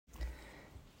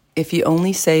If you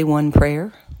only say one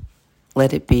prayer,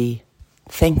 let it be,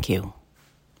 thank you.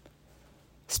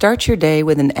 Start your day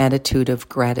with an attitude of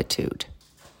gratitude.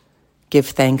 Give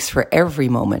thanks for every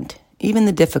moment, even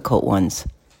the difficult ones,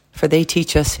 for they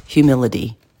teach us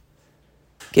humility.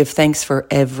 Give thanks for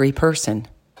every person,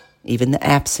 even the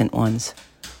absent ones,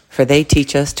 for they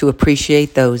teach us to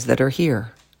appreciate those that are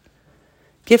here.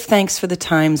 Give thanks for the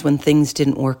times when things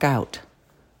didn't work out,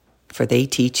 for they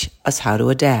teach us how to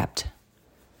adapt.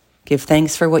 Give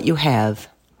thanks for what you have,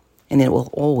 and it will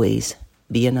always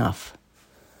be enough.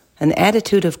 An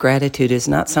attitude of gratitude is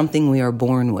not something we are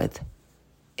born with.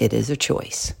 It is a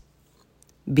choice.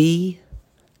 Be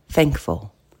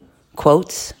thankful.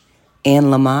 Quotes,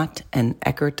 Lamott and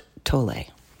Eckart Tolle.